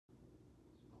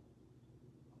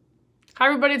Hi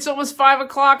everybody, it's almost 5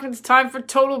 o'clock and it's time for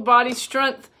Total Body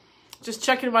Strength. Just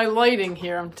checking my lighting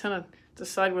here. I'm trying to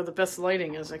decide where the best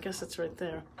lighting is. I guess it's right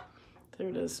there. There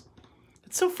it is.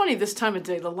 It's so funny this time of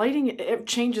day. The lighting, it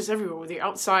changes everywhere. Whether you're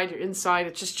outside or inside,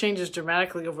 it just changes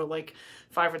dramatically over like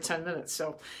 5 or 10 minutes.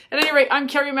 So at any rate, I'm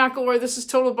Carrie McElroy. This is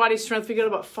Total Body Strength. We got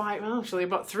about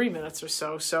about 3 minutes or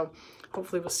so. So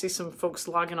hopefully we'll see some folks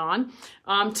logging on.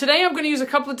 Today I'm going to use a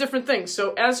couple of different things.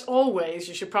 So as always,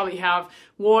 you should probably have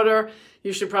water.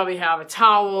 You should probably have a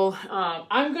towel.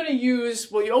 I'm going to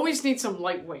use, well, you always need some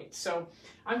lightweight. So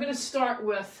I'm going to start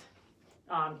with,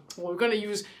 we're going to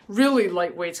use really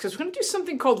light weights because we're going to do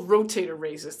something called rotator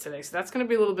raises today. So that's going to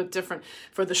be a little bit different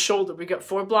for the shoulder. We got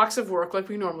 4 blocks of work like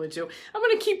we normally do. I'm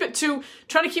going to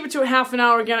try to keep it to a half an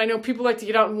hour. Again, I know people like to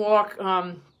get out and walk.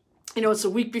 You know, it's a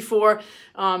week before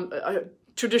a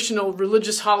traditional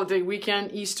religious holiday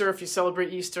weekend, Easter, if you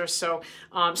celebrate Easter. So,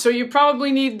 so you probably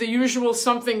need the usual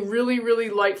something really, really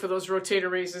light for those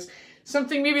rotator raises.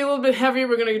 Something maybe a little bit heavier.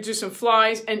 We're going to do some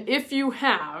flies. And if you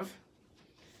have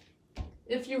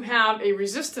a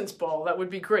resistance ball, that would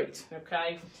be great,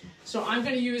 okay? So I'm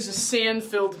going to use a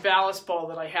sand-filled ballast ball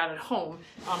that I had at home.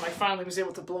 I finally was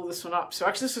able to blow this one up. So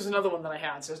actually, this is another one that I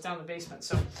had, so it's down in the basement.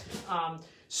 So,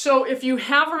 so if you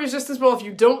have a resistance ball, if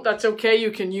you don't, that's okay.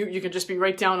 You can just be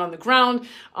right down on the ground.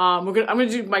 I'm going to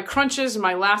do my crunches in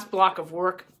my last block of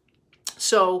work.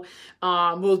 So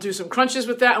we'll do some crunches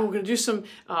with that, and we're going to do some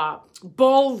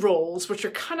ball rolls, which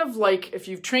are kind of like, if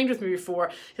you've trained with me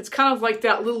before, it's kind of like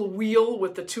that little wheel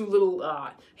with the 2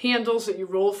 little handles that you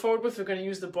roll forward with. We're going to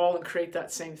use the ball and create that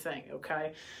same thing,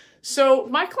 okay? So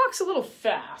my clock's a little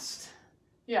fast.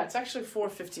 Yeah, it's actually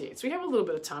 4:58, so we have a little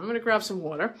bit of time. I'm going to grab some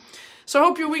water. So I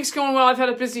hope your week's going well. I've had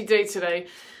a busy day today.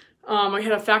 I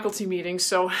had a faculty meeting,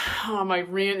 so I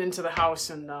ran into the house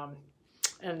and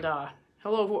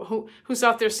hello, who's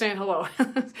out there saying hello?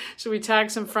 Should we tag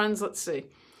some friends? Let's see.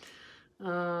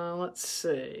 Let's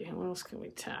see. What else can we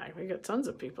tag? We got tons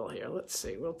of people here. Let's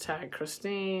see. We'll tag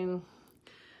Christine,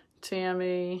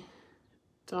 Tammy,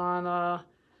 Donna,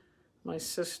 my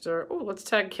sister. Oh, let's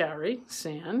tag Carrie,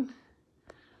 San.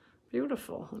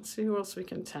 Beautiful. Let's see who else we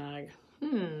can tag.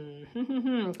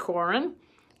 Corin.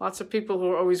 Lots of people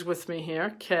who are always with me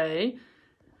here. Kay.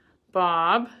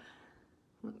 Bob.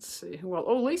 Let's see who else.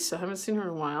 Oh, Lisa. Haven't seen her in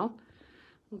a while.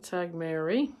 We'll tag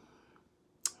Mary.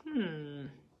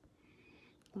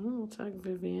 We'll tag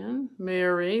Vivian.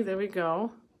 Mary. There we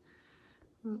go.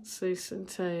 Let's see.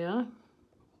 Cynthia.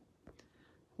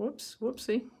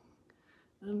 Whoopsie.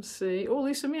 MC. Oh,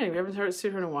 Lisa Manning. We haven't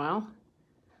seen her in a while.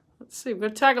 Let's see. We're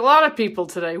going to tag a lot of people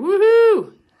today.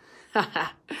 Woohoo!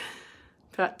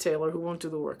 Pat Taylor, who won't do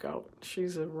the workout.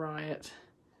 She's a riot.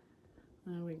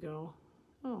 There we go.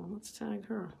 Oh, let's tag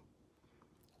her.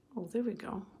 Oh, there we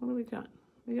go. What do we got?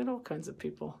 We got all kinds of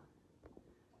people.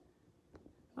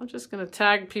 I'm just going to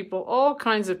tag people, all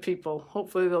kinds of people.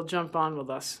 Hopefully they'll jump on with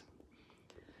us.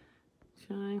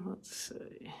 Okay, let's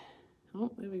see. Oh,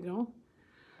 there we go.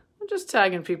 I'm just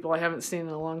tagging people I haven't seen in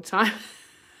a long time.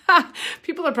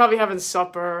 People are probably having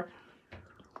supper.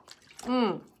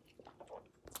 All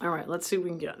right, let's see what we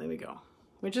can get. There we go.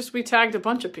 We tagged a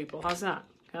bunch of people. How's that?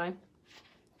 Okay.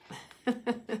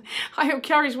 I hope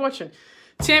Carrie's watching.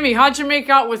 Tammy, how'd you make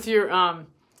out with your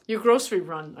grocery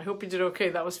run? I hope you did okay.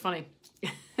 That was funny.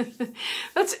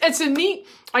 It's a neat.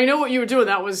 I know what you were doing.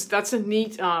 That's a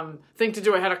neat thing to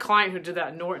do. I had a client who did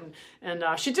that in Norton, and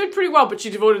she did pretty well, but she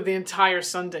devoted the entire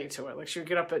Sunday to it. Like she would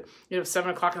get up at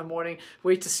 7 o'clock in the morning,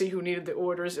 wait to see who needed the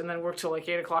orders, and then work till like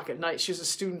 8 o'clock at night. She was a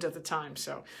student at the time,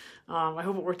 so I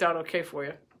hope it worked out okay for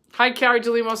you. Hi, Carrie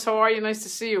DeLimos. How are you? Nice to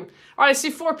see you. All right, I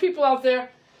see 4 people out there.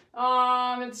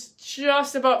 It's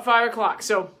just about 5 o'clock,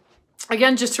 so.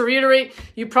 Again, just to reiterate,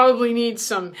 you probably need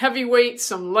some heavy weights,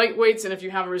 some light weights, and if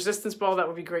you have a resistance ball, that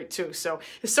would be great too. So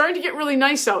it's starting to get really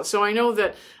nice out. So I know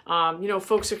that,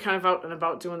 folks are kind of out and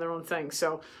about doing their own thing.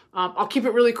 So I'll keep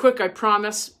it really quick, I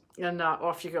promise. And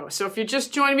off you go. So if you're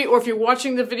just joining me or if you're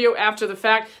watching the video after the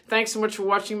fact, thanks so much for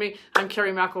watching me. I'm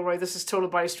Carrie McElroy. This is Total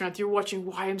Body Strength. You're watching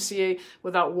YMCA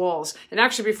Without Walls. And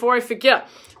actually, before I forget,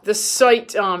 the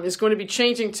site is going to be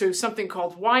changing to something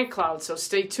called YCloud, so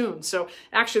stay tuned. So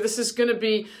actually, this is going to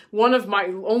be one of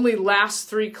my only last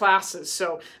 3 classes.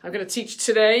 So I'm going to teach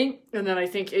today, and then I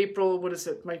think April, what is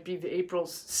it? Might be the April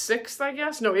 6th, I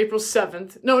guess? No, April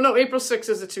 7th. No, April 6th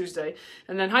is a Tuesday.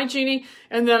 And then, hi, Jeannie.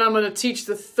 And then I'm going to teach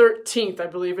the 13th, I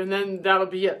believe, and then that'll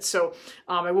be it. So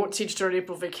I won't teach during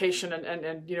April vacation,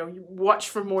 and watch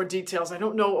for more details. I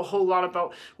don't know a whole lot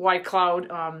about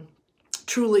YCloud.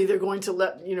 truly they're going to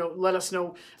let us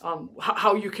know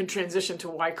how you can transition to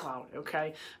YCloud,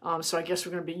 okay? So I guess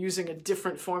we're going to be using a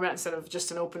different format instead of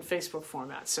just an open Facebook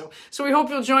format. So we hope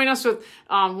you'll join us with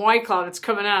YCloud. It's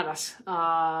coming at us.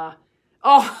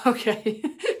 Oh, okay.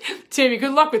 Tammy,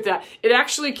 good luck with that. It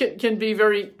actually can be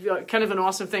very kind of an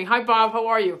awesome thing. Hi, Bob. How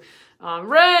are you?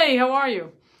 Ray, how are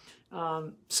you?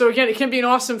 So again, it can be an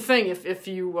awesome thing if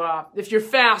you're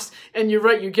fast and you're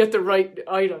right, you get the right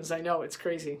items. I know, it's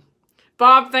crazy.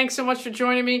 Bob, thanks so much for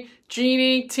joining me.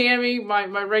 Jeannie, Tammy, my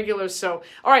regulars. So,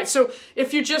 all right. So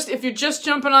if you're just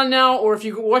jumping on now, or if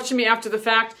you're watching me after the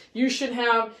fact, you should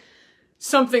have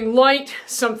something light,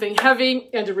 something heavy,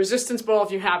 and a resistance ball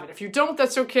if you have it. If you don't,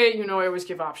 that's okay. You know, I always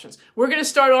give options. We're going to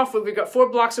start off with, we've got 4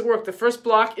 blocks of work. The first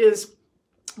block is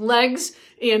legs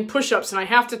and push-ups. And I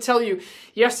have to tell you,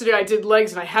 yesterday I did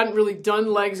legs, and I hadn't really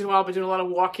done legs in a while, but doing a lot of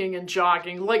walking and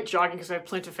jogging, light jogging because I have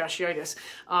plantar fasciitis,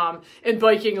 and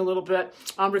biking a little bit,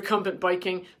 recumbent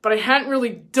biking, but I hadn't really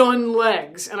done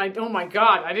legs. And oh my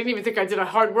God, I didn't even think I did a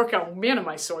hard workout. Man, am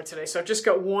I sore today. So I've just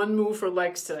got 1 move for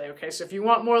legs today. Okay. So if you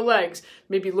want more legs,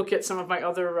 maybe look at some of my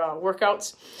other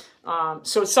workouts.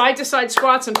 So side to side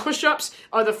squats and push-ups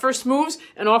are the first moves,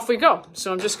 and off we go.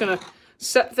 So I'm just going to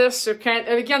set this, okay?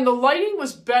 And again, the lighting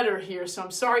was better here, so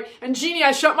I'm sorry. And Jeannie,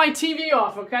 I shut my TV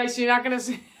off, okay? So you're not going to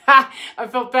see, I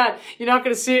felt bad. You're not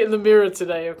going to see it in the mirror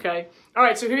today, okay? All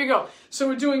right, so here you go. So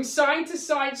we're doing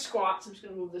side-to-side squats. I'm just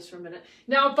going to move this for a minute.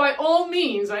 Now, by all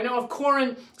means, I know of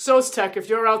Corin Sostek, if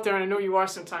you're out there, and I know you are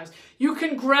sometimes, you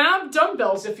can grab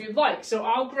dumbbells if you'd like. So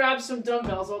I'll grab some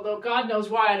dumbbells, although God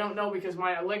knows why, I don't know, because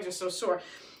my legs are so sore.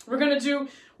 We're going to do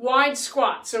wide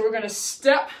squats. So we're going to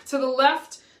step to the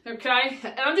left, okay,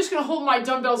 and I'm just going to hold my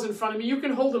dumbbells in front of me. You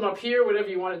can hold them up here, whatever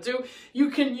you want to do.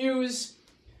 You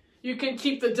can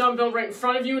keep the dumbbell right in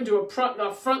front of you and do a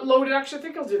front loaded. Actually, I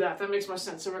think I'll do that. That makes more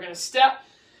sense. So we're going to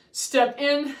step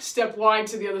in, step wide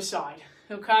to the other side,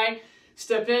 okay?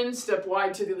 Step in, step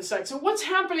wide to the other side. So what's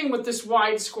happening with this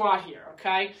wide squat here,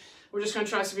 okay? We're just going to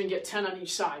try to see if we can get 10 on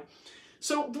each side.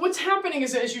 So what's happening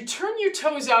is that as you turn your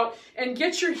toes out and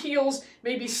get your heels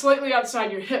maybe slightly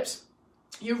outside your hips,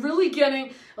 you're really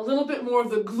getting a little bit more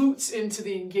of the glutes into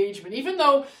the engagement. Even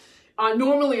though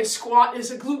normally a squat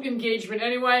is a glute engagement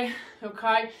anyway,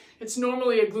 okay? It's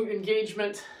normally a glute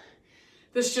engagement.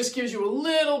 This just gives you a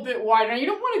little bit wider. Now, you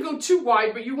don't want to go too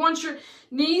wide, but you want your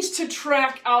knees to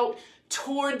track out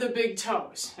toward the big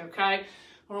toes, okay?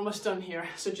 We're almost done here.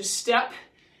 So just step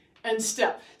and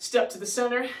step. Step to the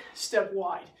center, step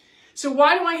wide. So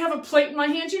why do I have a plate in my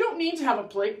hands? You don't need to have a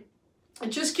plate. It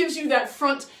just gives you that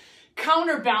front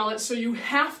counterbalance, so you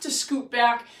have to scoot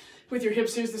back with your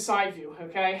hips. Here's the side view,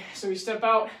 okay? So you step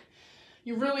out,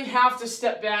 you really have to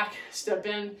step back, step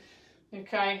in,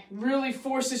 okay? Really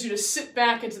forces you to sit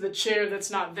back into the chair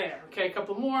that's not there, okay? A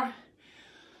couple more.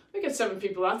 We got 7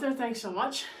 people out there, thanks so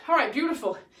much. All right,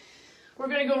 beautiful. We're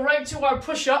gonna go right to our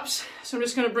push-ups. So I'm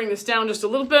just gonna bring this down just a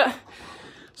little bit.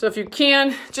 So if you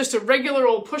can, just a regular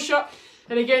old push-up.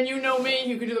 And again, you know me,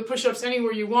 you can do the push-ups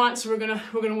anywhere you want. So we're gonna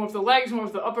warm up the legs, warm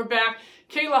up the upper back.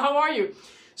 Kayla, how are you?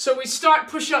 So we start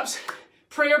push-ups,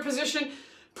 prayer position,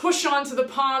 push onto the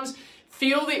palms,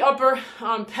 feel the upper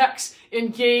pecs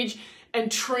engage,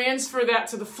 and transfer that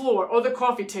to the floor, or the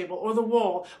coffee table, or the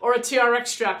wall, or a TRX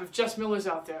strap if Jess Miller's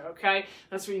out there, okay?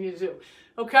 That's what you need to do.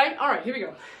 Okay, all right, here we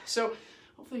go. So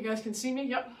hopefully you guys can see me,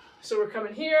 yep. So we're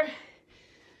coming here,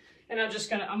 and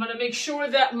I'm gonna make sure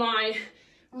that my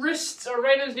wrists are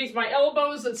right underneath my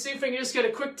elbows. Let's see if we can just get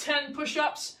a quick 10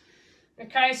 push-ups.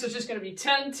 Okay, so it's just going to be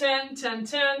 10, 10, 10,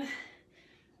 10.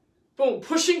 Boom,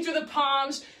 pushing through the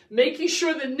palms, making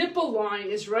sure the nipple line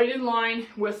is right in line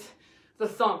with the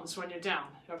thumbs when you're down,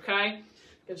 okay?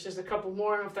 It's just a couple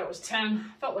more. I don't know if that was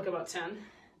 10. Felt like about 10.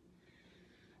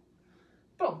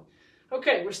 Boom.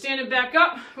 Okay, we're standing back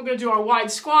up. We're going to do our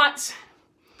wide squats.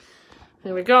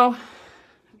 There we go.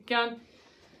 Again.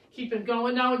 Keep it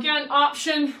going. Now again,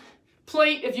 option,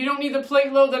 plate. If you don't need the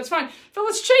plate load, that's fine.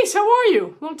 Phyllis Chase, how are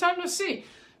you? Long time no see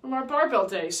from our barbell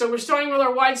day. So we're starting with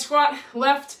our wide squat,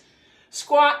 left,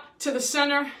 squat to the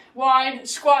center, wide,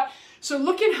 squat. So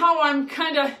look at how I'm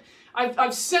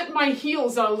I've sent my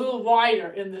heels out a little wider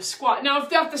in the squat. Now if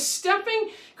the stepping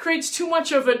creates too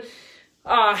much of an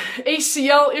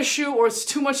ACL issue or it's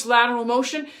too much lateral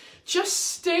motion, just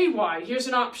stay wide. Here's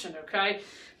an option, okay?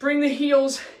 Bring the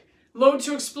heels, load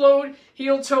to explode,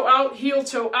 heel toe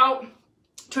out,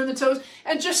 turn the toes,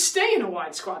 and just stay in a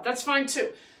wide squat. That's fine too,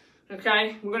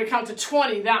 okay? We're going to count to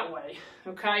 20 that way,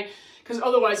 okay? Because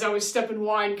otherwise I was stepping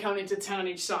wide and counting to 10 on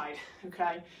each side,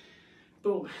 okay?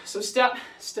 Boom. So step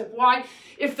wide.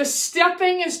 If the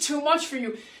stepping is too much for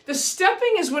you, the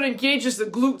stepping is what engages the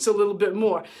glutes a little bit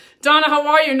more. Donna, how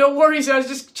are you? No worries. I was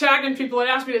just tagging people and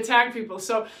asked me to tag people.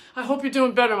 So I hope you're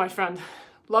doing better, my friend.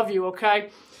 Love you, okay?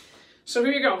 So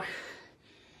here you go.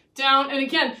 Down. And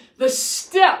again, the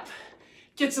step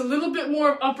gets a little bit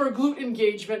more upper glute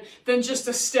engagement than just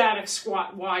a static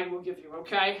squat wide will give you,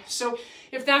 okay? So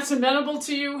if that's amenable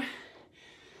to you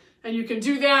and you can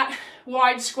do that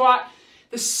wide squat,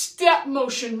 the step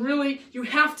motion really,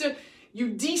 you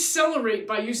decelerate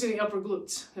by using the upper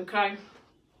glutes, okay?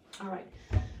 All right.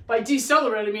 By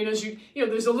decelerate, I mean, as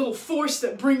there's a little force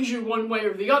that brings you one way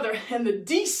or the other, and the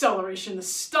deceleration, the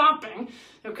stopping,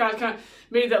 okay, I kind of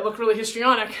made that look really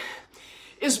histrionic,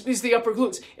 is the upper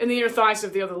glutes and the inner thighs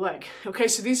of the other leg, okay?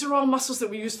 So these are all muscles that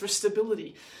we use for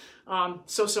stability.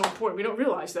 So important. We don't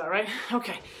realize that, right?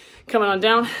 Okay, coming on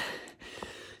down.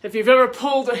 If you've ever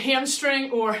pulled a hamstring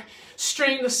or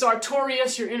strained the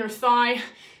sartorius, your inner thigh,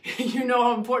 you know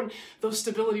how important those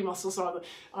stability muscles are,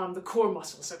 the core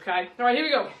muscles, okay? All right, here we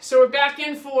go. So we're back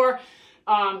in for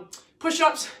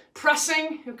push-ups,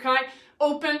 pressing, okay?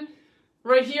 Open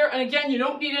right here. And again, you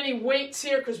don't need any weights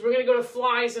here because we're going to go to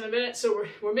flies in a minute. So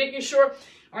we're making sure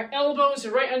our elbows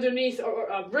are right underneath,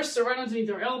 our wrists are right underneath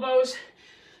our elbows,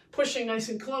 pushing nice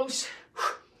and close.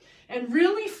 And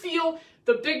really feel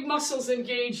the big muscles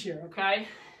engage here, okay?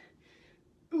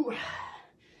 Ooh.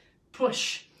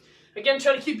 Push. Again,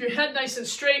 try to keep your head nice and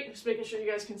straight. Just making sure you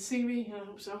guys can see me. I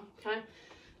hope so, okay?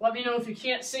 Let me know if you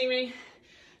can't see me.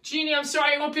 Jeannie, I'm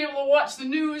sorry I won't be able to watch the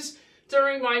news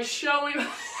during my showing.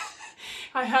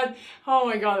 Oh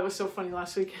my God, that was so funny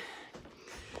last week.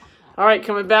 All right,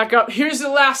 coming back up. Here's the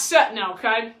last set now,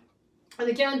 okay? And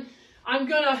again, I'm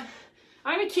gonna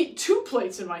keep 2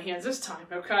 plates in my hands this time,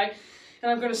 okay?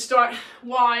 And I'm going to start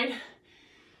wide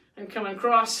and coming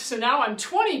across. So now I'm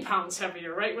 20 pounds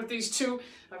heavier, right? With these two,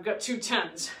 I've got 2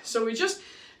 10s. So we just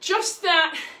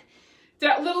that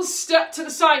little step to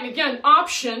the side. And again,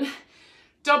 option,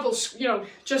 double,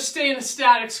 just stay in a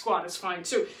static squat is fine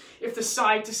too. If the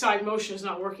side to side motion is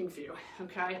not working for you,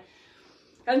 okay?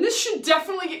 And this should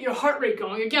definitely get your heart rate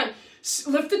going. Again,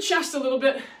 lift the chest a little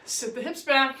bit, sit the hips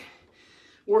back,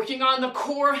 working on the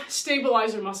core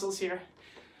stabilizer muscles here.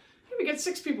 We get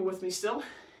 6 people with me still.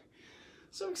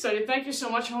 So excited. Thank you so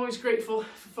much. I'm always grateful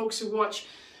for folks who watch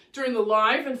during the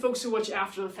live and folks who watch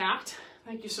after the fact.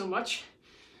 Thank you so much.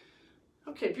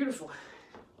 Okay, beautiful.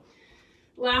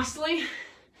 Lastly,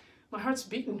 my heart's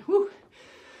beating. Whew.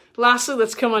 Lastly,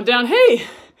 let's come on down. Hey,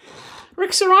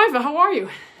 Rick Saraiva, how are you?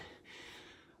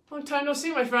 Long time no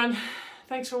see, my friend.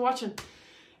 Thanks for watching.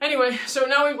 Anyway, so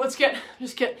now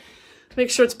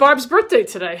make sure it's Barb's birthday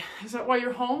today. Is that why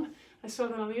you're home? I saw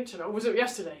that on the internet. Or was it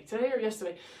yesterday? Today or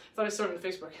yesterday? I thought I saw it on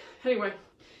Facebook. Anyway.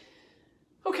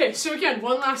 Okay, so again,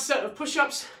 one last set of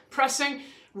push-ups, pressing,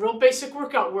 real basic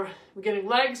workout. We're getting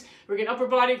legs, we're getting upper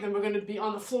body, then we're going to be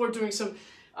on the floor doing some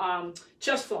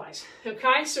chest flies.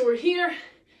 Okay, so we're here,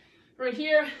 right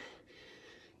here,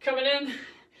 coming in.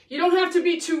 You don't have to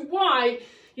be too wide.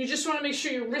 You just want to make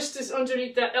sure your wrist is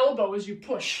underneath that elbow as you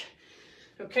push.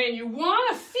 Okay, and you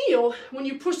want to feel, when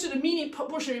you push to the medium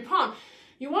push of your palm,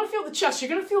 you want to feel the chest. You're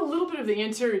going to feel a little bit of the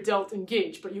anterior delt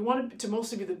engage, but you want it to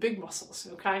mostly be the big muscles,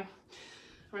 okay?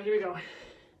 All right, here we go.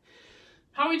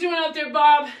 How are we doing out there,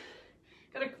 Bob?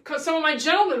 Got some of my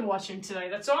gentlemen watching today.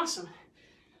 That's awesome.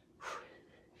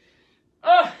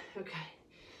 Oh, okay.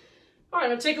 All right, I'm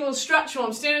going to take a little stretch while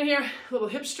I'm standing here. A little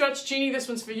hip stretch. Jeannie, this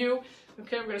one's for you.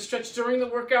 Okay, we're going to stretch during the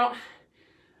workout.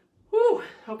 Woo,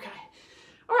 okay.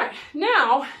 All right,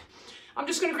 now I'm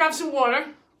just going to grab some water.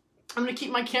 I'm going to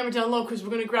keep my camera down low because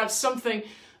we're going to grab something.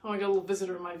 Oh, I got a little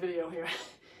visitor in my video here.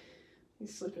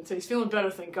 He's sleeping. So he's feeling better,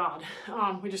 thank God.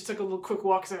 We just took a little quick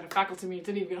walk because I had a faculty meeting.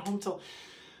 Didn't even get home till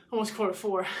almost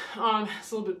 3:45.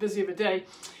 It's a little bit busy of a day.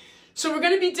 So we're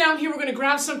going to be down here. We're going to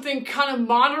grab something kind of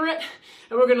moderate,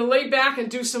 and we're going to lay back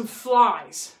and do some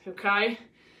flies, okay?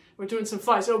 We're doing some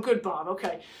flies. Oh, good, Bob.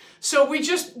 Okay. So we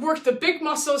just worked the big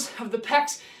muscles of the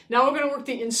pecs. Now we're going to work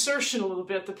the insertion a little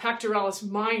bit, the pectoralis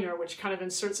minor, which kind of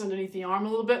inserts underneath the arm a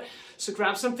little bit. So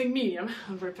grab something medium.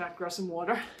 I'll be right back, grab some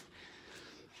water.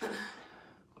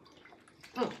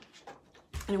 And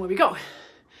away we go.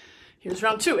 Here's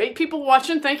round 2. 8 people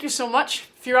watching. Thank you so much.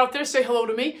 If you're out there, say hello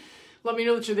to me. Let me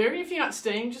know that you're there. If you're not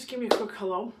staying, just give me a quick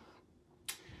hello.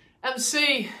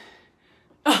 MC.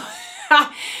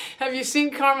 Have you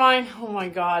seen Carmine? Oh my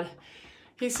God.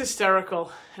 He's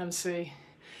hysterical, MC.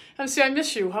 MC, I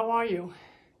miss you. How are you?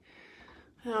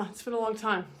 Yeah, it's been a long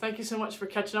time. Thank you so much for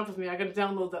catching up with me. I got to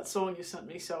download that song you sent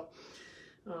me. So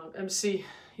MC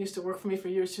used to work for me for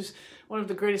years. She's one of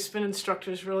the greatest spin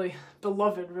instructors, really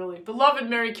beloved,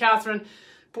 Mary Catherine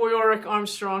Boyoric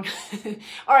Armstrong.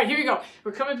 All right, here we go.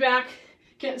 We're coming back,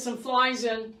 getting some flies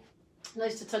in.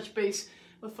 Nice to touch base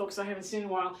with folks I haven't seen in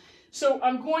a while. So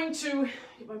I'm going to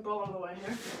get my ball out of the way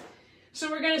here. So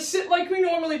we're going to sit like we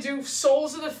normally do,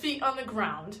 soles of the feet on the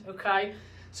ground, okay?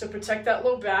 So protect that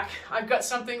low back. I've got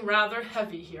something rather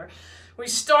heavy here. We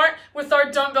start with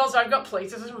our dumbbells. I've got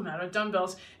plates, this doesn't matter,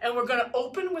 dumbbells. And we're going to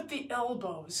open with the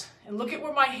elbows. And look at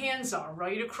where my hands are,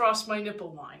 right across my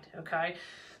nipple line, okay?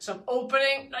 So I'm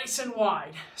opening nice and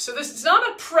wide. So this is not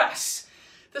a press.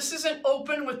 This is an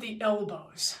open with the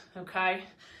elbows, okay?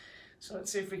 So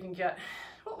let's see if we can get,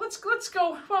 well, let's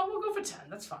go, well, we'll go for 10,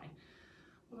 that's fine.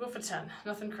 We'll go for 10,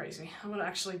 nothing crazy. I'm gonna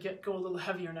actually go a little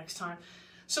heavier next time.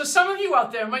 So some of you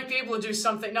out there might be able to do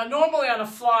something. Now normally on a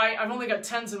fly, I've only got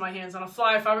 10s in my hands. On a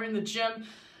fly, if I were in the gym,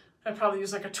 I'd probably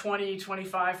use like a 20,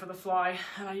 25 for the fly.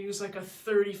 And I use like a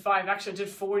 35. Actually, I did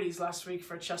 40s last week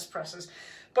for chest presses.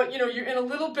 But you know, you're in a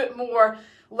little bit more,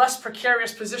 less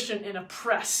precarious position in a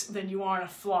press than you are in a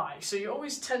fly. So you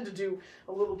always tend to do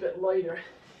a little bit lighter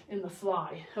in the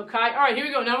fly. Okay, all right, here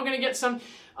we go. Now we're gonna get some,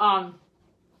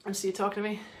 MC, you talking to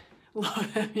me?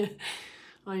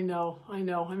 I know, I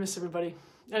miss everybody.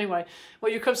 Anyway,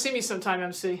 well, you come see me sometime,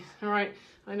 MC. All right,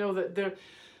 I know that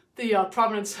the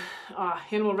Providence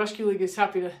Animal Rescue League is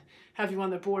happy to have you on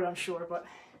their board, I'm sure, but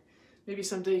maybe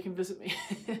someday you can visit me.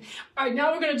 All right,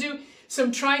 now we're gonna do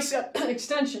some tricep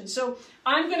extensions. So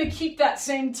I'm gonna keep that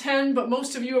same 10, but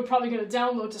most of you are probably gonna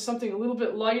download to something a little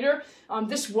bit lighter.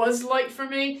 This was light for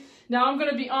me. Now I'm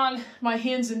gonna be on my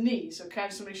hands and knees, okay?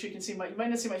 So make sure you can see you might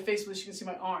not see my face, but you can see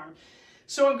my arm.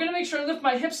 So I'm gonna make sure I lift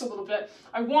my hips a little bit.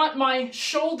 I want my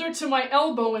shoulder to my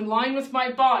elbow in line with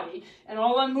my body, and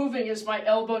all I'm moving is my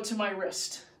elbow to my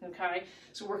wrist, okay?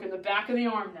 So working the back of the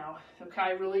arm now,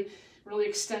 okay? Really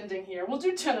extending here. We'll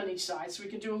do 10 on each side, so we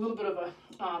can do a little bit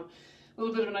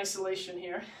of an isolation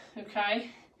here,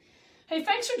 okay? Hey,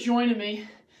 thanks for joining me.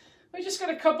 We just got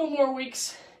a couple more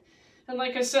weeks, and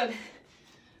like I said,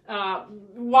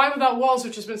 Why Without Walls,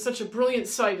 which has been such a brilliant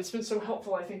site. It's been so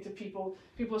helpful, I think, to people.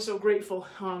 People are so grateful,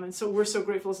 and so we're so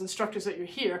grateful as instructors that you're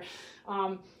here.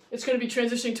 It's going to be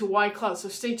transitioning to Y Cloud, so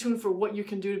stay tuned for what you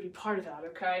can do to be part of that,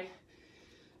 okay?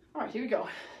 All right, here we go.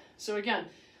 So again,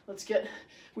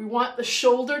 we want the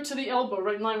shoulder to the elbow,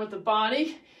 right in line with the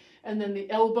body, and then the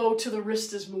elbow to the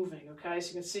wrist is moving, okay? So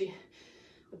you can see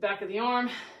the back of the arm.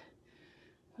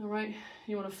 All right,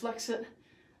 you want to flex it.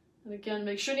 And again,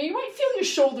 make sure, you might feel your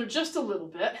shoulder just a little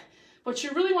bit, but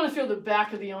you really want to feel the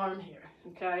back of the arm here,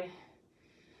 okay?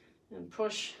 And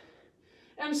push.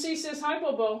 MC says, hi,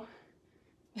 Bobo.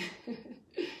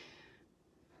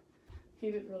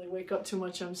 He didn't really wake up too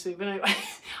much, MC, but anyway.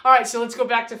 All right, so let's go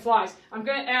back to flies. I'm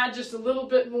going to add just a little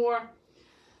bit more.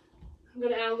 I'm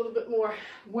going to add a little bit more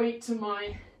weight to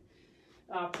my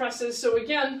presses. So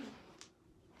again,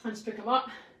 let's pick them up.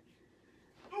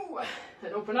 Ooh,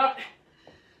 and open up.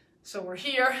 So we're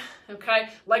here, okay?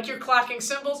 Like you're clacking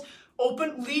cymbals,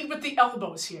 open, lead with the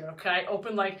elbows here, okay?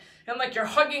 Open like you're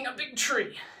hugging a big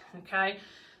tree, okay?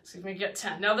 So you can get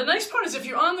 10. Now the nice part is if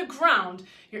you're on the ground,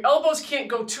 your elbows can't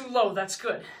go too low, that's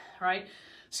good, right?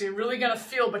 So you're really gonna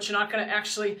feel, but you're not gonna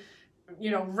actually,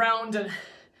 round and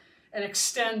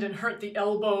extend and hurt the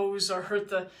elbows or hurt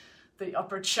the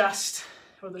upper chest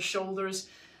or the shoulders,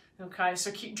 okay?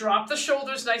 So drop the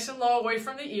shoulders nice and low away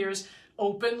from the ears.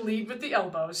 Open, lead with the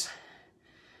elbows.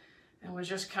 And we're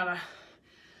just kind of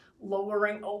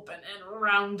lowering open and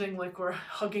rounding like we're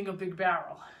hugging a big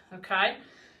barrel, okay?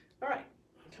 All right,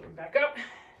 coming back up.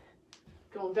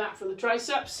 Going back for the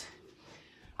triceps.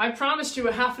 I promised you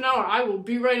a half an hour. I will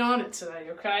be right on it today,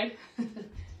 okay?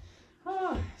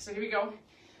 So here we go.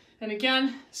 And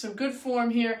again, some good form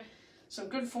here. Some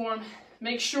good form.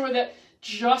 Make sure that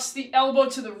just the elbow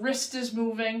to the wrist is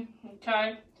moving,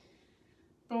 okay?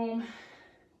 Boom.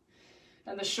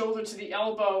 And the shoulder to the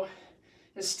elbow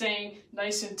is staying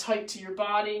nice and tight to your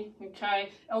body,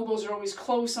 okay? Elbows are always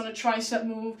close on a tricep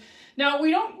move. Now, we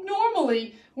don't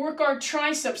normally work our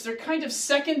triceps. They're kind of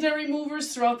secondary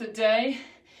movers throughout the day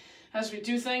as we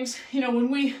do things.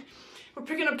 When we're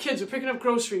picking up kids, we're picking up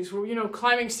groceries, we're,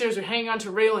 climbing stairs or hanging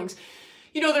onto railings.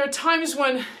 There are times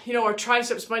when, our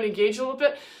triceps might engage a little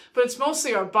bit, but it's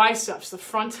mostly our biceps, the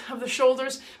front of the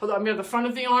shoulders, the front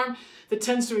of the arm, that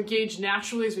tends to engage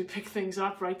naturally as we pick things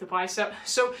up, right, the bicep.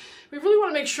 So we really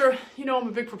want to make sure, I'm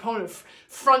a big proponent of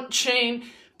front chain,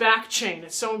 back chain.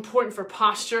 It's so important for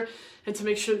posture and to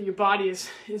make sure that your body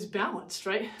is balanced,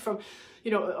 right, from,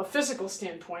 a physical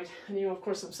standpoint. And, of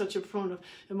course, I'm such a proponent of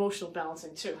emotional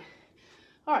balancing too.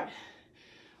 All right.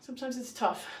 Sometimes it's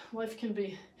tough. Life can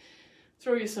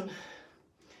throw you some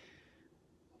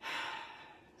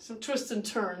twists and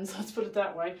turns, let's put it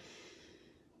that way.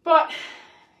 But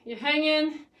you hang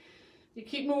in, you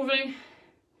keep moving,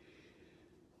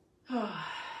 and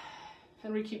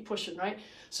we keep pushing, right?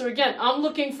 So again, I'm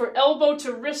looking for elbow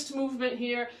to wrist movement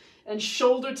here, and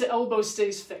shoulder to elbow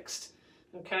stays fixed.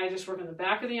 Okay, just working the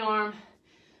back of the arm,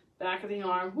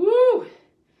 woo!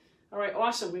 All right,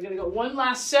 awesome. We're gonna go one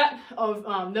last set of,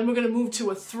 then we're gonna move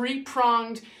to a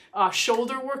 3-pronged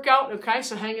shoulder workout, okay?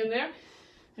 So hang in there.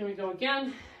 Here we go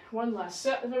again. One last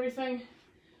set of everything.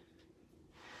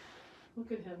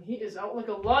 Look at him, he is out like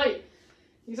a light.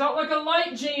 He's out like a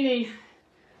light, Jeannie.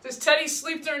 Does Teddy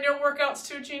sleep during your workouts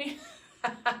too, Jeannie?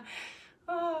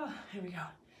 Oh, here we go.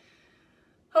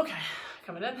 Okay,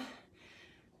 coming in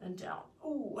and down.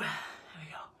 Ooh, there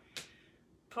we go.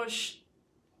 Push.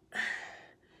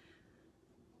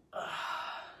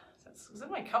 Is that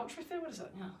my couch right there? What is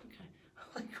that? Yeah,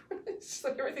 okay. It's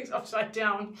like everything's upside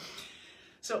down.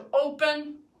 So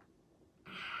open,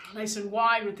 nice and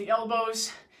wide with the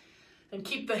elbows, and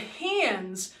keep the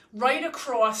hands right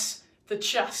across the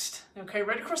chest, okay?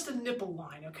 Right across the nipple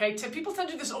line, okay? People tend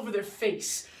to do this over their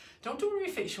face. Don't do it over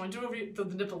your face. You want to do it over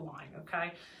the nipple line,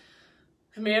 okay?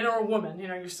 A man or a woman, you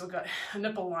know, you've still got a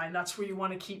nipple line. That's where you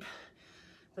want to keep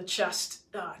the chest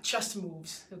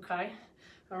moves, okay?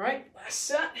 All right, last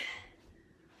set.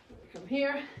 Come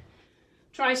here,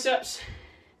 triceps,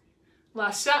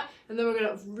 last set, and then we're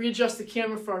gonna readjust the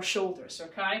camera for our shoulders,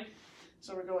 okay?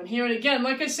 So we're going here, and again,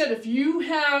 like I said, if you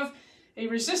have a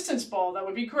resistance ball, that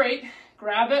would be great.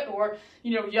 Grab it, or,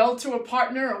 you know, yell to a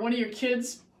partner or one of your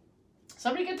kids.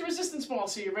 Somebody get the resistance ball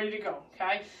so you're ready to go,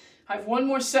 okay? I have one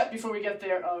more set before we get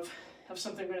there of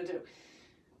something we're gonna do,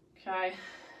 okay?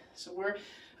 So we're,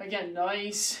 again,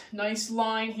 nice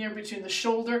line here between the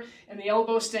shoulder and the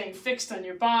elbow, staying fixed on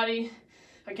your body,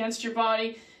 against your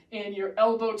body, and your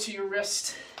elbow to your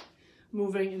wrist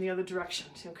moving in the other direction,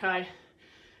 okay?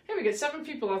 Hey, we got 7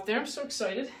 people out there. I'm so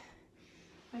excited.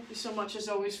 Thank you so much, as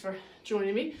always, for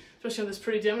joining me, especially on this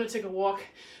pretty day. I'm going to take a walk.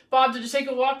 Bob, did you take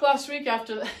a walk last week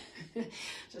after the...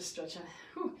 Just stretching.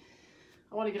 Whew.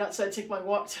 I want to get outside and take my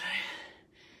walk today.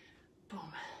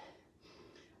 Boom.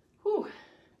 Whew.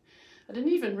 I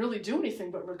didn't even really do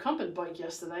anything but recumbent bike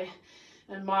yesterday.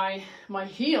 And my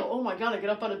heel, oh my God, I get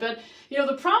up out of bed. You know,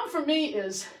 the problem for me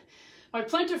is my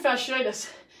plantar fasciitis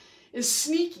is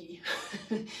sneaky.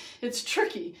 It's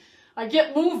tricky. I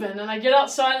get moving and I get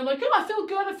outside. I'm like, oh,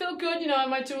 I feel good. You know, I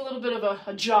might do a little bit of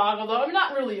a jog, although I'm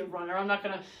not really a runner. I'm not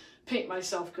going to paint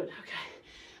myself good. Okay.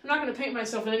 I'm not going to paint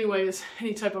myself in any way as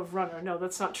any type of runner. No,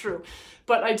 that's not true.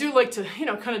 But I do like to, you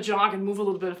know, kind of jog and move a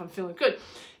little bit if I'm feeling good.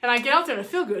 And I get out there and I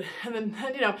feel good. And then,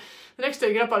 you know, the next day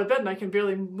I get up out of bed and I can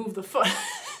barely move the foot.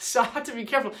 So I have to be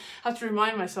careful. I have to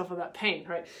remind myself of that pain,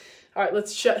 right? All right,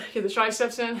 let's get the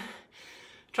triceps in.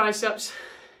 Triceps.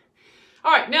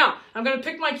 All right, now I'm going to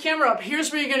pick my camera up.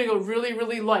 Here's where you're going to go really,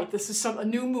 really light. This is a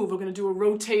new move. We're going to do a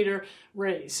rotator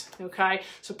raise, okay?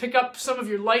 So pick up some of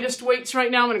your lightest weights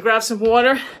right now. I'm going to grab some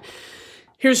water.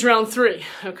 Here's round 3,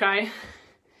 okay?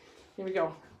 Here we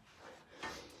go.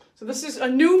 So this is a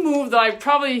new move that I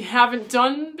probably haven't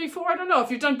done before. I don't know.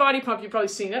 If you've done body pump, you've probably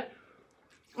seen it.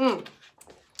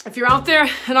 If you're out there,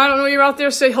 and I don't know you're out there,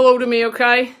 say hello to me,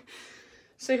 okay?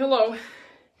 Say hello.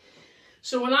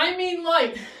 So when I mean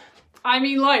light,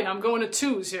 I'm going to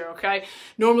 2s here, okay?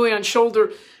 Normally on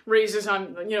shoulder raises,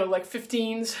 I'm, you know, like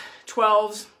 15s,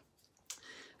 12s.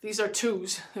 These are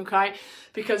 2s, okay?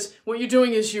 Because what you're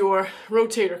doing is your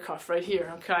rotator cuff right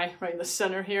here, okay? Right in the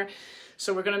center here.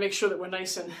 So we're going to make sure that we're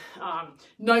nice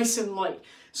and light.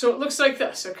 So it looks like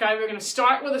this, okay? We're going to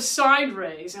start with a side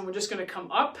raise, and we're just going to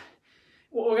come up.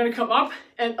 Well, we're going to come up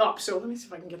and up. So let me see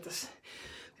if I can get this.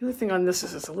 The other thing on this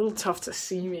is it's a little tough to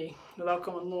see me without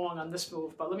going long on this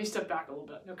move, but let me step back a little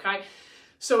bit, okay?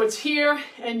 So it's here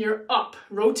and you're up,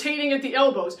 rotating at the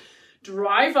elbows.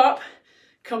 Drive up,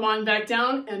 come on back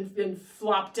down, and then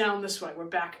flop down this way. We're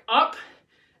back up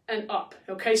and up,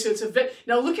 okay? So it's a bit,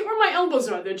 now look at where my elbows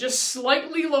are. They're just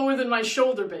slightly lower than my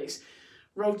shoulder base.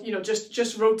 You know,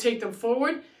 just rotate them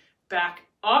forward, back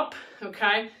up,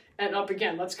 okay? And up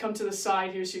again. Let's come to the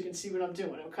side here so you can see what I'm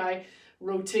doing, okay?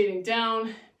 Rotating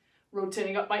down,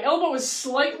 rotating up. My elbow is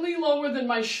slightly lower than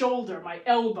my shoulder, my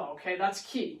elbow, okay? That's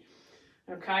key,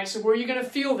 okay? So where are you going to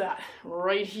feel that?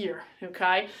 Right here,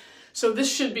 okay? So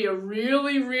this should be a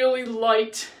really, really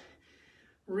light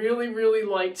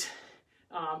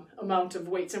amount of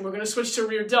weights. And we're going to switch to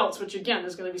rear delts, which again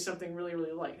is going to be something really,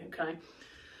 really light, okay?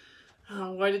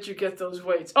 Why did you get those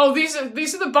weights? Oh, these are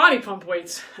the body pump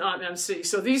weights, MC.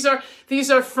 So these are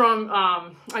from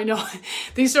I know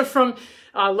these are from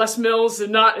Les Mills. They're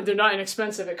not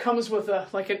inexpensive. It comes with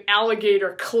like an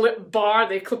alligator clip bar.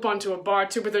 They clip onto a bar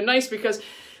too, but they're nice because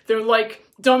they're like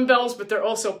dumbbells, but they're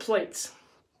also plates.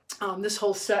 This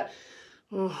whole set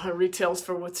retails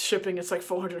for with shipping. It's like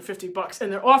 $450,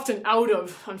 and they're often out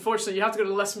of. Unfortunately, you have to go to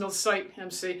the Les Mills site,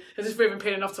 MC, as if we haven't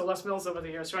paid enough to Les Mills over the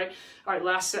years, right? All right,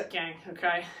 last set, gang.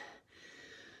 Okay,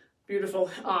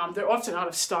 beautiful. They're often out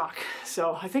of stock,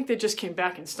 so I think they just came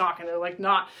back in stock, and they're like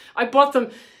not. I bought them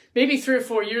maybe 3 or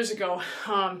 4 years ago.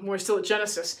 We're still at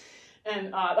Genesis.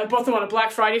 And I bought them on a Black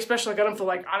Friday special. I got them for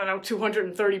like, I don't know,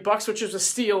 $230, which was a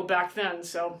steal back then.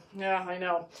 So, yeah, I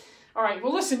know. All right,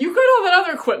 well, listen, you got all that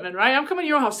other equipment, right? I'm coming to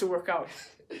your house to work out.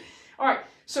 All right,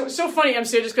 so funny,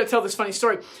 MC, I just got to tell this funny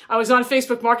story. I was on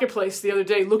Facebook Marketplace the other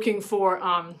day looking for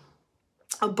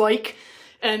a bike,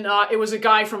 and it was a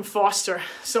guy from Foster.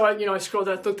 So, I scrolled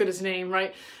down, looked at his name,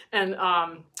 right? And,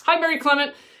 hi, Mary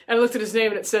Clement. And I looked at his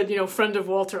name and it said, friend of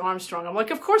Walter Armstrong. I'm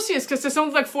like, of course he is, because there's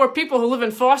only like 4 people who live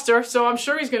in Foster, so I'm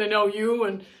sure he's going to know you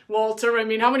and Walter. I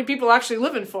mean, how many people actually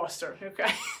live in Foster?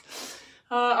 Okay.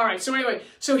 All right, so anyway,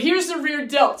 so here's the rear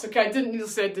delt. Okay, I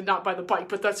did not buy the bike,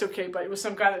 but that's okay, but it was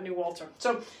some guy that knew Walter.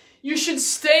 So you should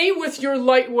stay with your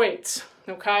light weights,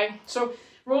 okay? So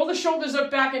roll the shoulders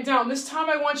up, back, and down. This time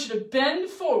I want you to bend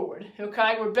forward,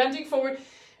 okay? We're bending forward.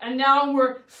 And now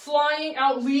we're flying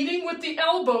out, leading with the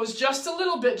elbows just a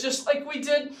little bit, just like we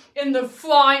did in the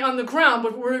fly on the ground,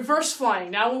 but we're reverse flying.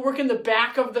 Now we're working the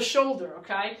back of the shoulder,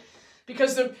 okay?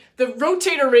 Because the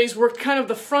rotator raise worked kind of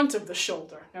the front of the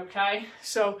shoulder, okay?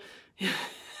 So,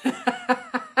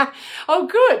 oh,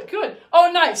 good.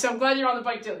 Oh, nice. I'm glad you're on the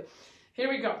bike daily. Here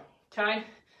we go, okay?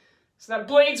 So that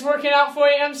blade's working out for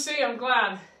you, MC. I'm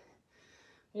glad.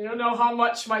 You don't know how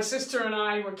much my sister and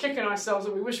I were kicking ourselves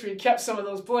that we wish we had kept some of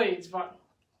those blades, but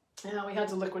we had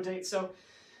to liquidate. So,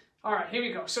 all right, here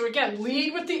we go. So again,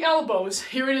 lead with the elbows.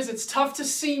 Here it is. It's tough to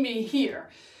see me here,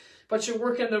 but you're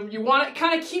working you want to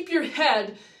kind of keep your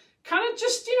head kind of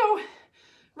just,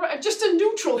 just a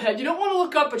neutral head. You don't want to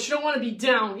look up, but you don't want to be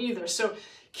down either. So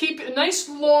keep a nice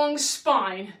long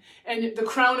spine and the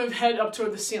crown of head up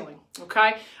toward the ceiling,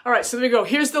 okay? All right, so there we go.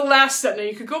 Here's the last set. Now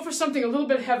you could go for something a little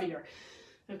bit heavier.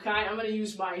 Okay, I'm going to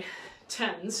use my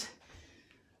 10s,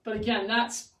 but again,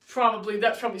 that's probably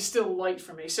still light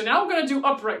for me. So now we're going to do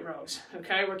upright rows.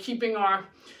 Okay, we're keeping our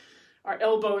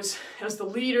elbows as the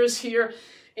leaders here,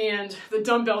 and the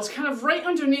dumbbells kind of right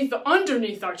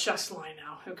underneath our chest line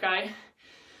now. Okay,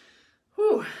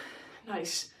 whew,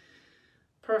 nice,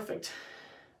 perfect.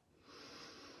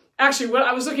 Actually,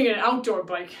 I was looking at an outdoor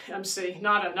bike, MC,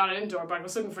 not an indoor bike. I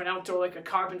was looking for an outdoor, like a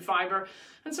carbon fiber,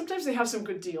 and sometimes they have some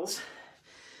good deals.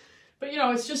 But,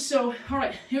 it's just so, all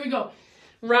right, here we go.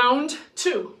 Round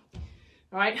 2,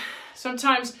 all right?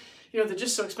 Sometimes, they're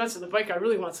just so expensive. The bike I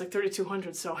really want is like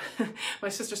 $3,200, so my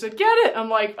sister said, get it. I'm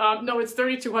like, no, it's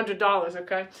 $3,200,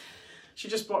 okay? She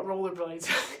just bought rollerblades.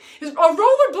 Are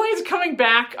rollerblades coming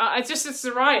back? It's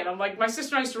the riot. I'm like, my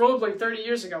sister and I used to rollerblade 30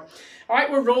 years ago. All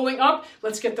right, we're rolling up.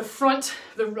 Let's get the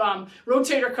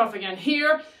rotator cuff again.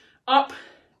 Here, up,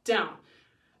 down,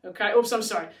 okay? Oops, I'm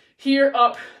sorry. Here,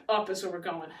 up is where we're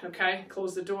going, okay?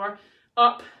 Close the door,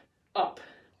 up,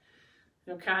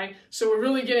 okay? So we're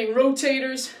really getting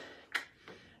rotators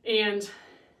and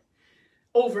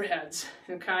overheads,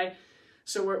 okay?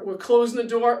 So we're closing the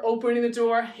door, opening the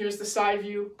door. Here's the side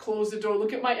view, close the door.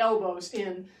 Look at my elbows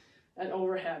in and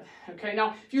overhead, okay?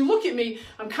 Now, if you look at me,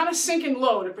 I'm kind of sinking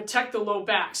low to protect the low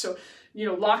back. So,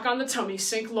 lock on the tummy,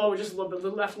 sink low, just a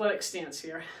little athletic stance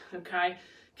here, okay?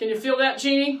 Can you feel that,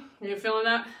 Jeannie? Are you feeling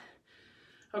that?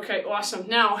 Okay, awesome.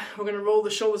 Now we're going to roll the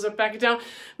shoulders up, back, and down.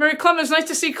 Mary Clement, it's nice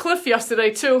to see Cliff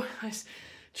yesterday, too. I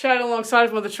chatted alongside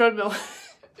him on the treadmill.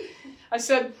 I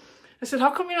said, how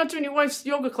come you're not doing your wife's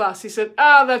yoga class? He said,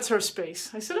 that's her space.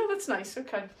 I said, oh, that's nice.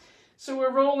 Okay. So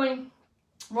we're rolling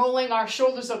our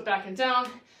shoulders up, back, and down.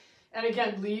 And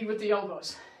again, lead with the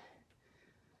elbows.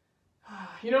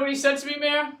 You know what he said to me,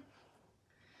 Mayor?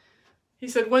 He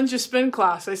said, when's your spin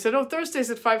class? I said, oh, Thursday's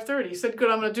at 5:30. He said,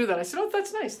 good, I'm going to do that. I said, oh,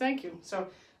 that's nice. Thank you. So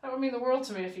that would mean the world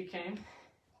to me if you came.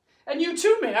 And you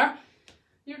too, Mayor.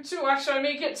 You too. Actually, I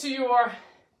may get to your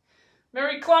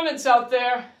Mary Clements out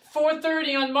there,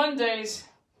 4:30 on Mondays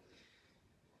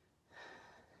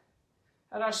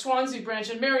at our Swansea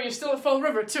branch. And Mary, you're still at Fall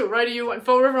River too, right? Are you at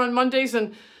Fall River on Mondays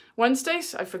and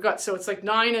Wednesdays? I forgot. So it's like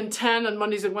 9 and 10 on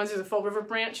Mondays and Wednesdays at Fall River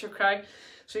branch, okay?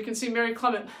 So you can see Mary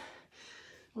Clement,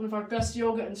 one of our best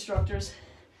yoga instructors.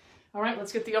 All right,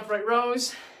 let's get the upright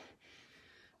rows.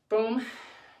 Boom.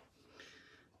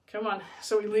 Come on.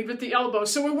 So we lead with the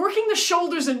elbows. So we're working the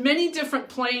shoulders in many different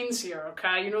planes here,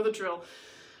 okay? You know the drill,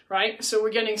 right? So we're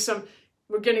getting some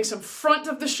front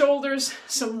of the shoulders,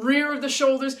 some rear of the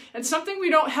shoulders, and something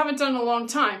we haven't done in a long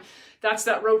time. That's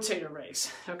that rotator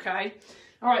raise, okay?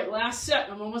 All right, last set.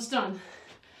 I'm almost done.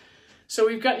 So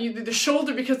we've got the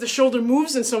shoulder, because the shoulder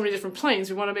moves in so many different planes.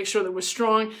 We want to make sure that we're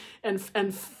strong and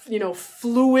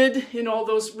fluid in all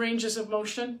those ranges of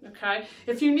motion, okay?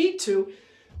 If you need to,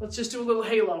 let's just do a little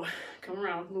halo. Come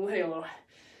around, a little halo.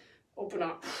 Open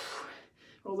up.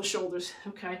 Roll the shoulders,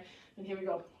 okay? And here we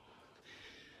go.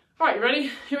 All right, you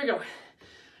ready? Here we go.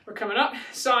 We're coming up,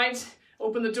 sides,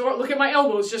 open the door. Look at my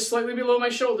elbows, just slightly below my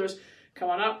shoulders. Come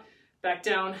on up, back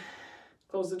down,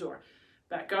 close the door.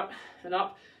 Back up and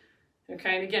up.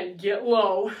 Okay, and again, get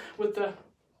low with the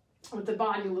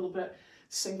body a little bit.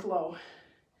 Sink low.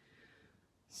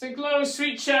 Sink low,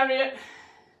 sweet chariot.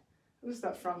 Who's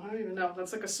that from? I don't even know.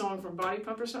 That's like a song from Body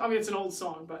Pump or something. I mean, it's an old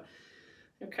song, but...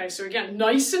 Okay, so again,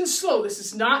 nice and slow. This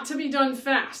is not to be done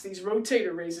fast, these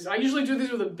rotator raises. I usually do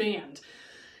these with a band.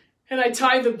 And I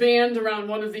tie the band around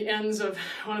one of the ends of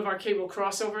one of our cable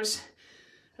crossovers.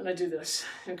 And I do this,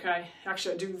 okay?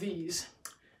 Actually, I do these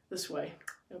this way,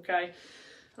 okay?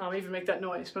 I'll even make that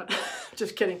noise, but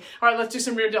just kidding. All right, let's do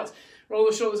some rear delts. Roll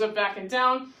the shoulders up, back and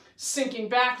down. Sinking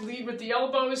back, lead with the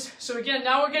elbows. So again,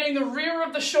 now we're getting the rear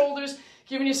of the shoulders,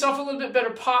 giving yourself a little bit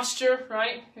better posture,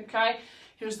 right? Okay,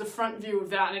 here's the front view of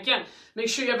that. And again, make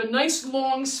sure you have a nice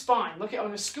long spine. Look, I'm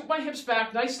gonna scoop my hips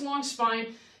back, nice long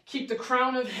spine. Keep the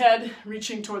crown of head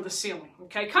reaching toward the ceiling,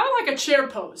 okay? Kind of like a chair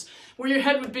pose, where your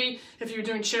head would be if you were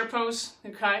doing chair pose,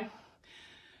 okay?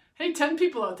 Hey, 10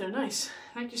 people out there, nice.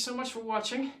 Thank you so much for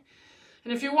watching.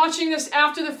 And if you're watching this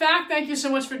after the fact, thank you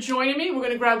so much for joining me. We're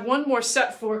gonna grab one more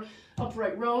set for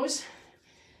upright rows.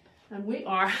 And we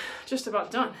are just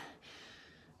about done.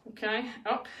 Okay,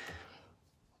 up.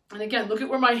 And again, look at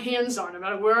where my hands are, no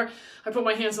matter where I put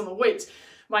my hands on the weights.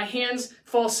 My hands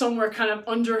fall somewhere kind of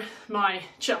under my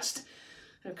chest.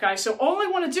 Okay, so all I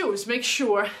wanna do is make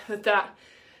sure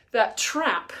that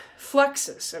trap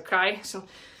flexes, okay? So,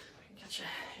 you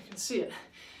can see it.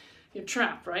 Your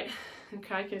trap, right?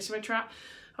 Okay, can you see my trap?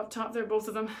 Up top there, both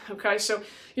of them. Okay, so,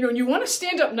 and you want to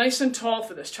stand up nice and tall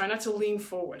for this. Try not to lean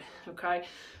forward, okay?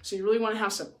 So you really want to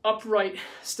have some upright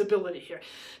stability here.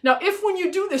 Now, if when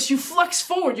you do this, you flex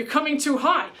forward, you're coming too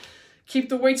high, keep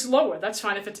the weights lower. That's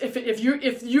fine. If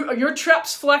your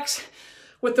traps flex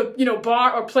with the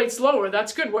bar or plates lower,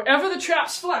 that's good. Wherever the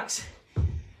traps flex,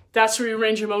 that's where your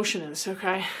range of motion is,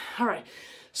 okay? All right,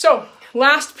 so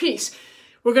last piece.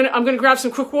 I'm gonna grab some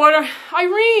quick water.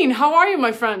 Irene, how are you,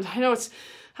 my friend? I know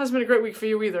hasn't been a great week for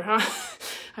you either, huh?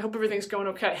 I hope everything's going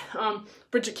okay.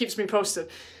 Bridget keeps me posted.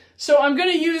 So I'm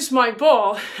gonna use my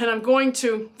ball, and I'm going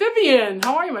to, Vivian,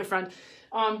 how are you, my friend?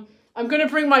 I'm gonna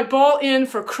bring my ball in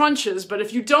for crunches, but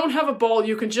if you don't have a ball,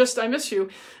 you can just, I miss you.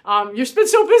 You've been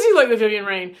so busy lately, Vivian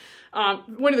Rain.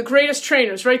 One of the greatest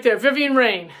trainers right there, Vivian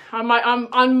Rain, on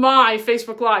my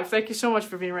Facebook Live. Thank you so much,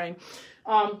 Vivian Rain.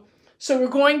 So we're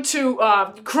going to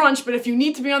crunch, but if you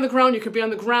need to be on the ground, you could be on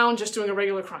the ground just doing a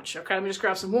regular crunch. Okay, let me just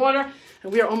grab some water,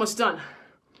 and we are almost done.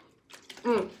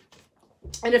 And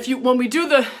when we do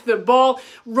the ball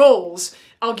rolls,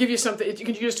 I'll give you something. You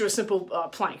can just do a simple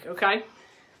plank, okay?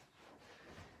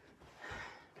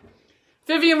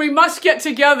 Vivian, we must get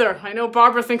together. I know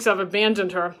Barbara thinks I've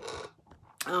abandoned her.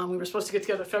 We were supposed to get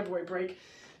together February break.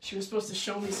 She was supposed to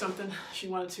show me something. She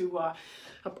wanted to...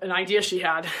 an idea she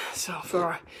had, so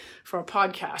for a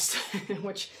podcast,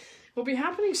 which will be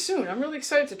happening soon. I'm really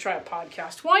excited to try a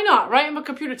podcast. Why not, right? I'm a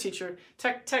computer teacher,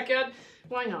 tech ed.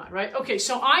 Why not, right? Okay,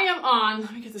 so I am on,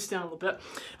 let me get this down a little bit.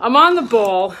 I'm on the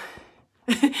ball.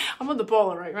 I'm on the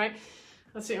ball, all right?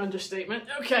 That's the understatement.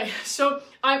 Okay, so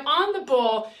I'm on the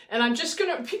ball, and I'm just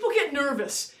people get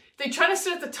nervous. They try to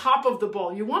sit at the top of the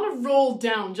ball. You want to roll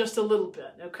down just a little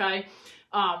bit, okay?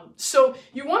 So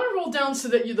you want to roll down so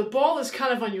that the ball is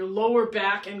kind of on your lower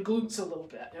back and glutes a little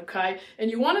bit, okay?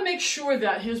 And you want to make sure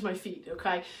that, here's my feet,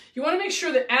 okay? You want to make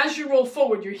sure that as you roll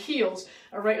forward, your heels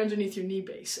are right underneath your knee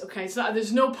base, okay?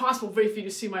 There's no possible way for you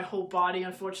to see my whole body,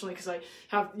 unfortunately, because I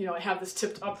have this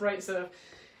tipped upright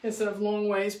instead of long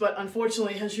ways, but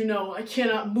unfortunately, as you know, I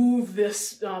cannot move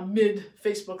this mid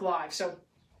Facebook Live. So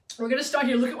we're going to start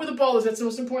here. Look at where the ball is. That's the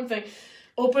most important thing.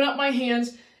 Open up my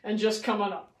hands and just come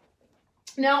on up.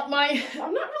 Now,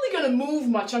 I'm not really going to move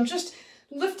much. I'm just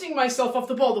lifting myself off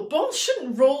the ball. The ball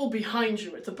shouldn't roll behind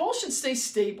you. The ball should stay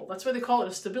stable. That's why they call it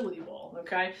a stability ball,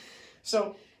 okay?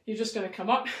 So, You're just going to come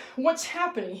up. What's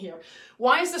happening here?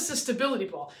 Why is this a stability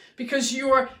ball? Because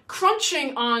you're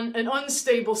crunching on an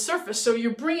unstable surface, so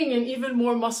you're bringing in even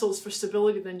more muscles for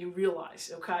stability than you realize,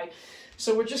 okay?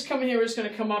 So we're just coming here, we're just going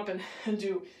to come up and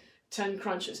do 10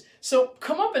 crunches. So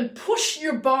come up and push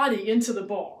your body into the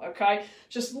ball, okay?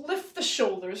 Just lift the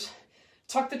shoulders,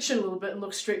 tuck the chin a little bit, and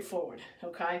look straight forward,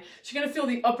 okay? So you're going to feel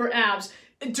the upper abs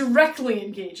directly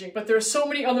engaging, but there are so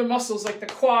many other muscles like the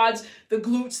quads, the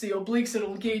glutes, the obliques that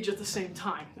will engage at the same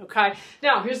time, okay?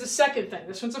 Now, here's the second thing.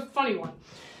 This one's a funny one.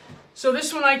 So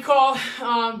this one I call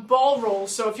ball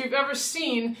rolls. So if you've ever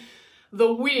seen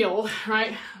the wheel,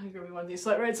 right? Let me give you one of these,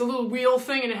 right? It's a little wheel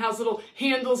thing and it has little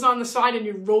handles on the side and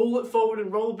you roll it forward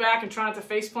and roll it back and try not to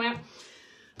face plant.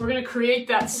 We're going to create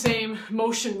that same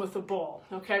motion with the ball,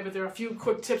 okay? But there are a few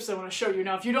quick tips I want to show you.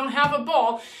 Now, if you don't have a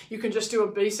ball, you can just do a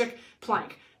basic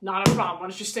plank. Not a problem. Why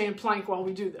don't you stay in plank while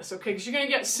we do this, okay? Because you're going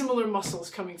to get similar muscles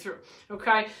coming through,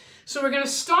 okay? So we're going to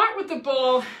start with the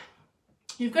ball.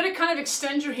 You've got to kind of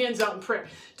extend your hands out in prayer.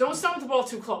 Don't start with the ball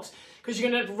too close because you're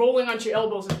going to end up rolling onto your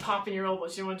elbows and popping your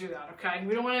elbows. You don't want to do that, okay?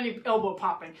 We don't want any elbow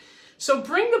popping. So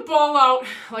bring the ball out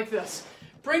like this.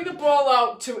 Bring the ball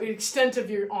out to an extent of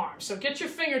your arm. So get your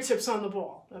fingertips on the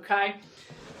ball, okay?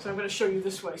 So I'm going to show you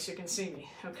this way so you can see me,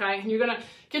 okay? And you're going to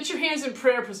get your hands in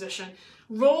prayer position.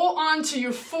 Roll onto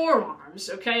your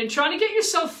forearms, okay? And try to get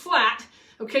yourself flat,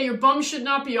 okay? Your bum should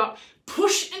not be up.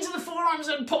 Push into the forearms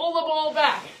and pull the ball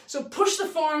back. So push the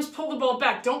forearms, pull the ball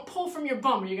back. Don't pull from your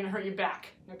bum or you're going to hurt your back,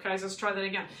 okay? So let's try that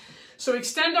again. So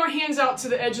extend our hands out to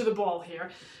the edge of the ball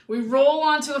here. We roll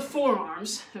onto the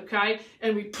forearms, okay?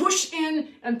 And we push in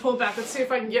and pull back. Let's see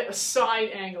if I can get a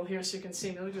side angle here so you can see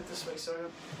me. Let me do it this way so I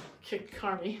don't kick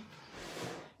Carmi.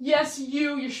 Yes,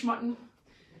 you're schmutting.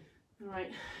 All right,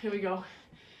 here we go.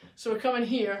 So we're coming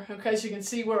here, okay, so you can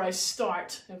see where I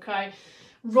start, okay?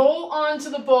 Roll onto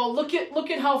the ball. Look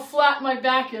at how flat my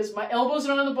back is. My elbows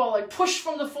are on the ball. I push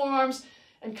from the forearms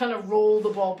and kind of roll the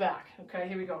ball back. Okay,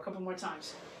 here we go, a couple more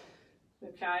times.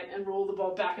 Okay, and roll the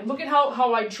ball back. And look at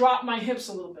how I drop my hips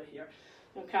a little bit here.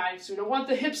 Okay, so we don't want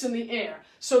the hips in the air.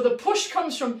 So the push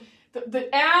comes from,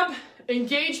 the ab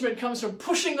engagement comes from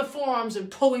pushing the forearms and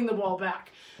pulling the ball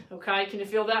back. Okay, can you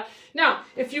feel that? Now,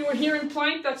 if you were here in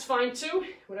plank, that's fine too,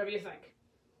 whatever you think.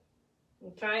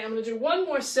 Okay, I'm going to do one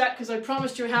more set because I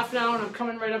promised you half an hour and I'm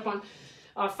coming right up on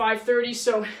 5:30.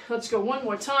 So let's go one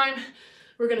more time.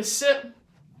 We're going to sit.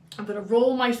 I'm going to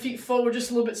roll my feet forward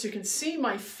just a little bit so you can see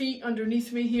my feet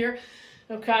underneath me here.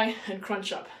 Okay, and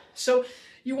crunch up. So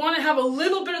you want to have a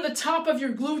little bit of the top of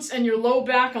your glutes and your low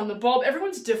back on the ball.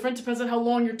 Everyone's different, depends on how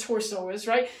long your torso is,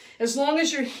 right? As long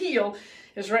as your heel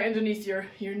is right underneath your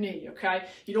knee, okay?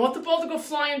 You don't want the ball to go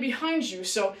flying behind you,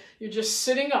 so you're just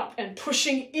sitting up and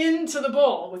pushing into the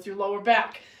ball with your lower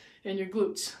back and your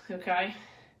glutes, okay?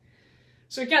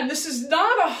 So again, this is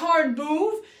not a hard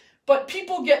move, but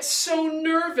people get so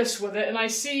nervous with it, and I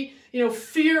see,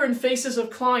 fear in faces of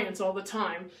clients all the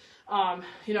time, and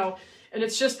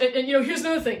it's just, and here's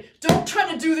another thing. Don't try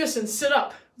to do this and sit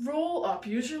up. Roll up,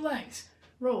 use your legs.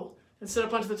 Roll and sit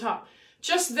up onto the top.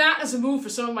 Just that as a move for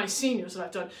some of my seniors that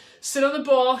I've done. Sit on the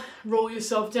ball, roll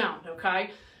yourself down,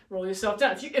 okay? Roll yourself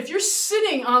down. If you're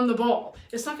sitting on the ball,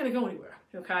 it's not going to go anywhere,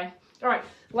 okay? All right,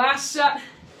 last set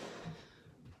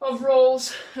of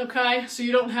rolls, okay? So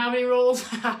you don't have any rolls?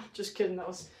 Just kidding, that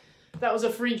was a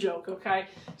free joke, okay?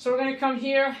 So we're going to come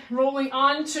here, rolling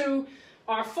onto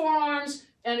our forearms,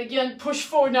 and again, push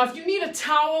forward. Now, if you need a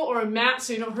towel or a mat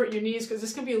so you don't hurt your knees, because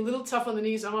this can be a little tough on the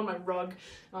knees. I'm on my rug,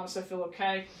 so I feel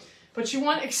okay. But you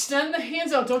want to extend the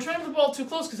hands out. Don't try to have the ball too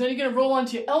close because then you're going to roll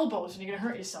onto your elbows and you're going to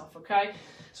hurt yourself, okay?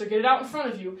 So get it out in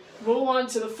front of you. Roll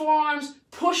onto the forearms,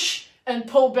 push, and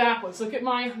pull backwards. Look at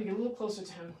mine. Let me get a little closer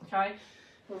to him, okay?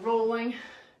 We're rolling.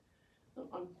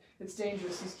 It's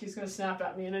dangerous. He's going to snap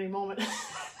at me in any moment.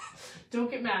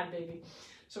 Don't get mad, baby.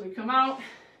 So we come out.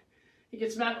 He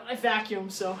gets mad when I vacuum,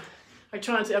 so I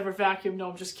try not to ever vacuum. No,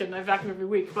 I'm just kidding. I vacuum every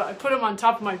week. But I put him on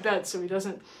top of my bed so he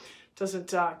doesn't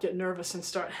get nervous and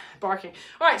start barking.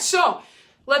 All right, so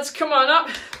let's come on up.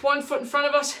 1 foot in front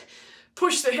of us.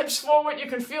 Push the hips forward. You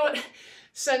can feel it.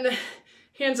 Send the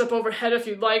hands up overhead if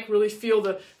you'd like. Really feel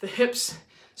the hips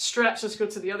stretch. Let's go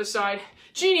to the other side.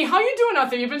 Jeannie, how you doing out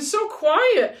there? You've been so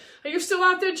quiet. Are you still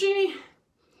out there, Jeannie?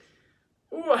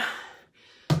 Ooh,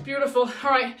 beautiful. All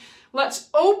right, let's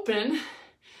open.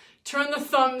 Turn the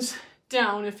thumbs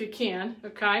down if you can,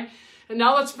 okay? And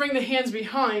now let's bring the hands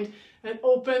behind and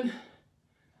open.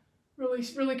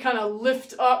 Really kind of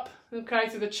lift up, okay,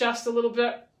 through the chest a little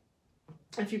bit,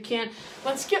 if you can.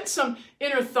 Let's get some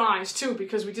inner thighs too,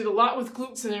 because we did a lot with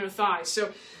glutes and inner thighs.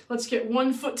 So let's get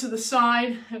 1 foot to the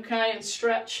side, okay, and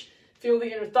stretch. Feel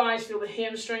the inner thighs, feel the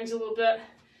hamstrings a little bit.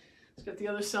 Let's get the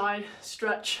other side,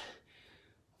 stretch.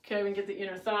 Okay, we can get the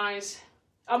inner thighs.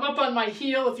 I'm up on my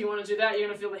heel. If you want to do that, you're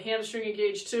going to feel the hamstring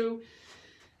engage too.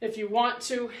 If you want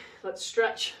to, let's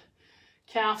stretch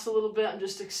calves a little bit. I'm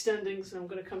just extending, so I'm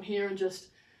going to come here and just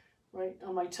right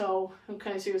on my toe.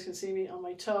 Okay, so you guys can see me on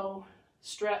my toe.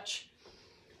 Stretch.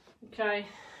 Okay,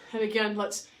 and again,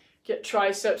 let's get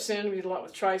triceps in. We did a lot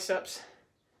with triceps.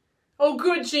 Oh,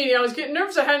 good, Jeannie. I was getting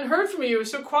nervous. I hadn't heard from you. You were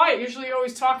so quiet. Usually you're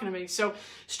always talking to me. So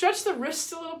stretch the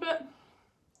wrists a little bit.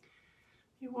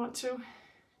 You want to.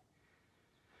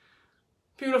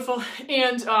 Beautiful.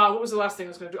 And what was the last thing I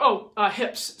was going to do? Oh,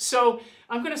 hips. So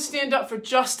I'm going to stand up for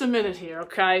just a minute here,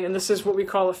 okay? And this is what we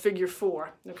call a figure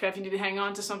 4. Okay, if you need to hang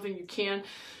on to something, you can.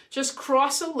 Just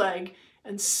cross a leg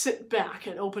and sit back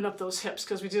and open up those hips,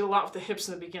 because we did a lot with the hips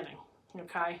in the beginning,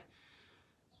 okay?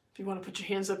 If you want to put your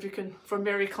hands up, you can, for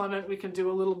Mary Clement, we can do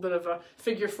a little bit of a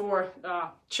figure 4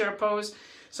 chair pose.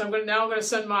 So I'm going to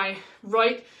send my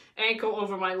right ankle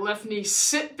over my left knee,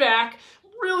 sit back,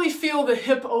 really feel the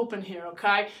hip open here,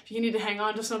 okay? If you need to hang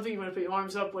on to something, you want to put your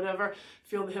arms up, whatever,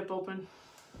 feel the hip open.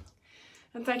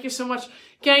 And thank you so much.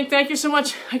 Gang, thank you so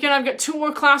much. Again, I've got 2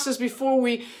 more classes before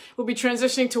we will be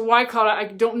transitioning to Y-Cloud. I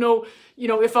don't know,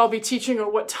 if I'll be teaching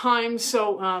or what time,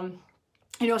 so,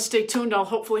 stay tuned. I'll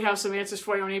hopefully have some answers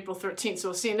for you on April 13th. So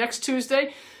I'll see you next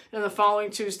Tuesday and the following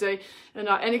Tuesday. And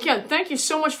again, thank you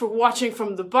so much for watching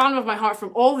from the bottom of my heart,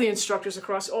 from all the instructors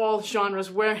across all genres,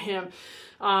 Wareham,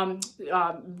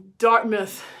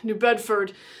 Dartmouth, New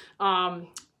Bedford,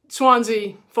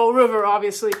 Swansea, Fall River,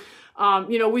 obviously.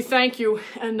 We thank you,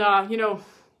 and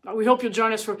we hope you'll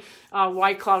join us for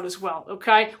Y-Cloud as well,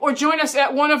 okay? Or join us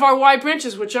at one of our Y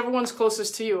branches, whichever one's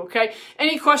closest to you, okay?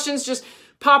 Any questions, just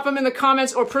pop them in the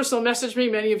comments or personal message me.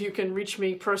 Many of you can reach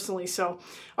me personally. So,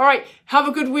 all right, have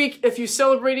a good week. If you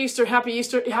celebrate Easter,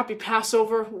 happy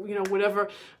Passover, whatever.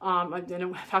 I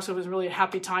know Passover isn't really a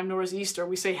happy time, nor is Easter.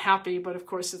 We say happy, but of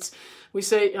course we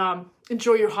say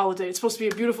enjoy your holiday. It's supposed to be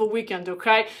a beautiful weekend,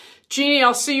 okay? Jeannie,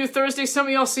 I'll see you Thursday. Some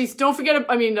of y'all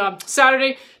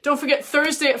Saturday. Don't forget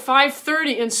Thursday at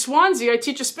 5:30 in Swansea. I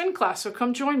teach a spin class, so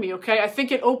come join me, okay? I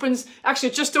think it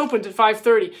just opened at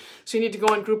 5:30, so you need to go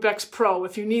on Group X Pro.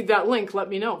 If you need that link, let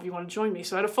me know if you want to join me.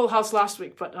 So I had a full house last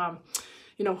week, but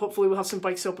hopefully we'll have some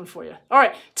bikes open for you. All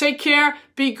right, take care,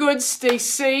 be good, stay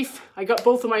safe. I got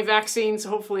both of my vaccines, so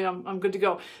hopefully I'm good to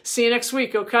go. See you next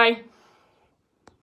week, okay?